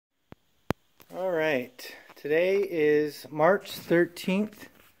All right, today is March 13th,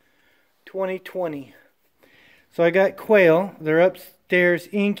 2020. So I got quail. They're upstairs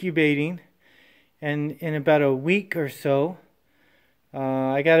incubating, and in about a week or so,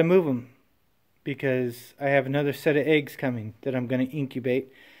 I got to move them because I have another set of eggs coming that I'm going to incubate.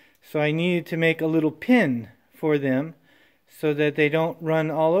 So I needed to make a little pen for them so that they don't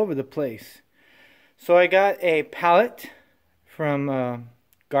run all over the place. So I got a pallet from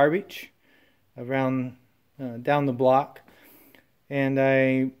garbage around down the block, and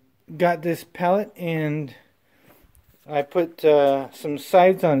I got this pallet and I put some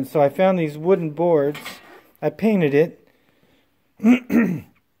sides on it. So I found these wooden boards. I painted it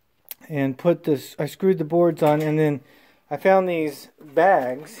and put this. I screwed the boards on, and then I found these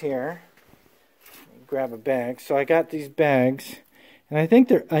bags here. Grab a bag. So I got these bags, and I think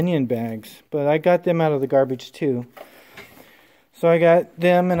they're onion bags, but I got them out of the garbage too. So I got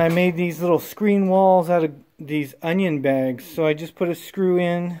them, and I made these little screen walls out of these onion bags. So I just put a screw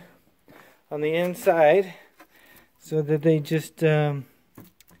in on the inside so that they just they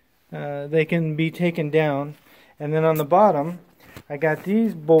can be taken down. And then on the bottom, I got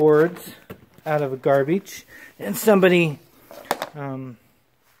these boards out of garbage, and somebody threw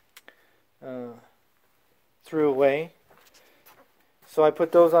away. So I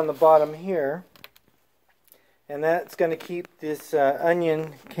put those on the bottom here. And that's going to keep this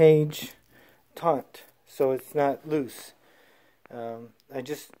onion cage taut, so it's not loose. I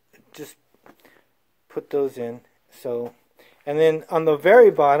just put those in. So, and then on the very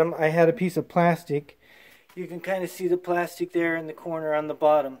bottom, I had a piece of plastic. You can kind of see the plastic there in the corner on the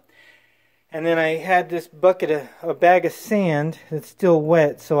bottom. And then I had this bucket, a bag of sand that's still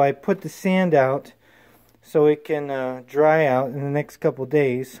wet, so I put the sand out so it can dry out in the next couple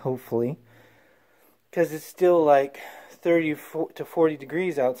days, hopefully. Because it's still like 30 to 40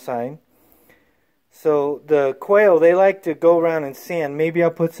 degrees outside. So the quail, they like to go around in sand. Maybe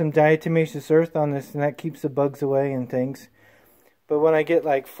I'll put some diatomaceous earth on this, and that keeps the bugs away and things. But when I get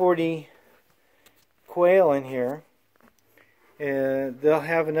like 40 quail in here, they'll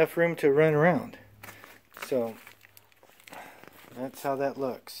have enough room to run around. So that's how that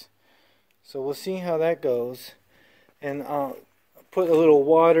looks. So we'll see how that goes. And I'll put a little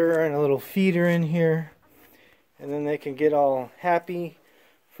water and a little feeder in here, and then they can get all happy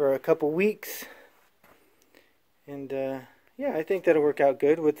for a couple weeks. And yeah, I think that'll work out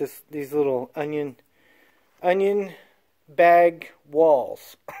good with these little onion bag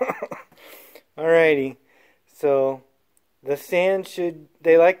walls. Alrighty, so the sand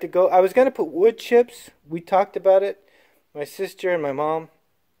they like to go. I was going to put wood chips. We talked about it, my sister and my mom,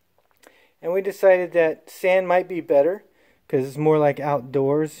 and we decided that sand might be better because it's more like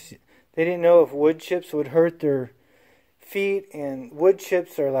outdoors. They didn't know if wood chips would hurt their feet, and wood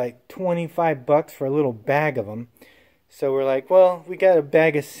chips are like $25 for a little bag of them. So we're like, well, we got a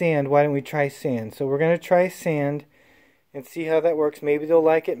bag of sand, why don't we try sand? So we're going to try sand and see how that works. Maybe they'll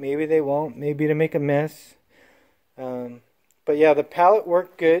like it, maybe they won't, maybe it'll make a mess. But yeah, the pallet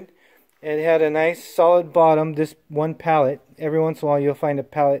worked good. It had a nice solid bottom, this one pallet. Every once in a while you'll find a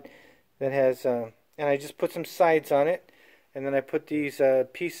pallet that has, and I just put some sides on it. And then I put these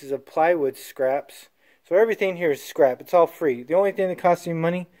pieces of plywood scraps. So everything here is scrap. It's all free. The only thing that costs me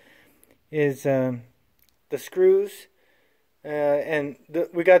money is the screws. And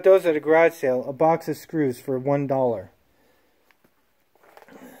we got those at a garage sale. A box of screws for $1.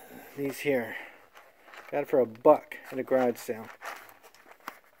 These here. Got it for $1 at a garage sale.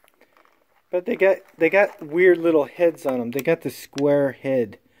 But they got weird little heads on them. They got the square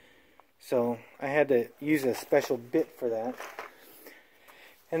head. So I had to use a special bit for that.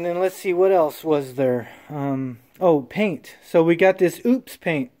 And then let's see, what else was there? Oh, paint. So we got this Oops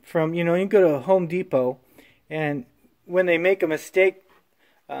paint from, you can go to Home Depot, and when they make a mistake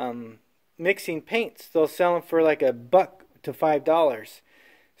mixing paints, they'll sell them for like $1 to $5.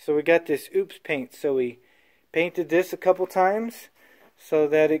 So we got this Oops paint. So we painted this a couple times so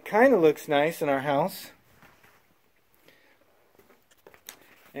that it kind of looks nice in our house.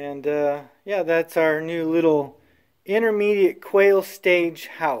 And yeah, that's our new little intermediate quail stage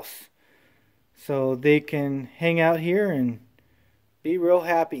house. So they can hang out here and be real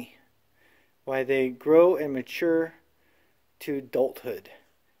happy while they grow and mature to adulthood.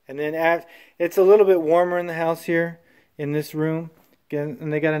 And then it's a little bit warmer in the house here in this room.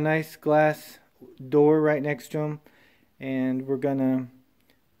 And they got a nice glass door right next to them. And we're gonna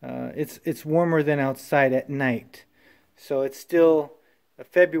it's warmer than outside at night. So it's still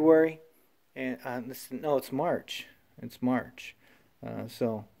February, and no, it's March. It's March.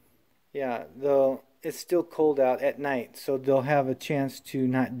 So yeah, it's still cold out at night, so they'll have a chance to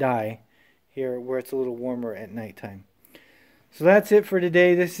not die here where it's a little warmer at nighttime. So that's it for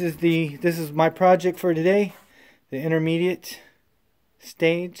today. This is my project for today, the intermediate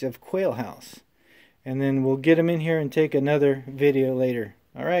stage of quail house. And then we'll get them in here and take another video later.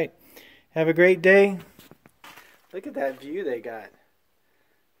 All right. Have a great day. Look at that view they got.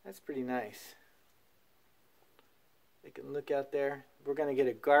 That's pretty nice. They can look out there. We're going to get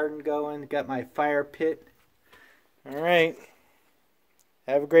a garden going. Got my fire pit. All right.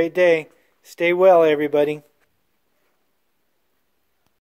 Have a great day. Stay well, everybody.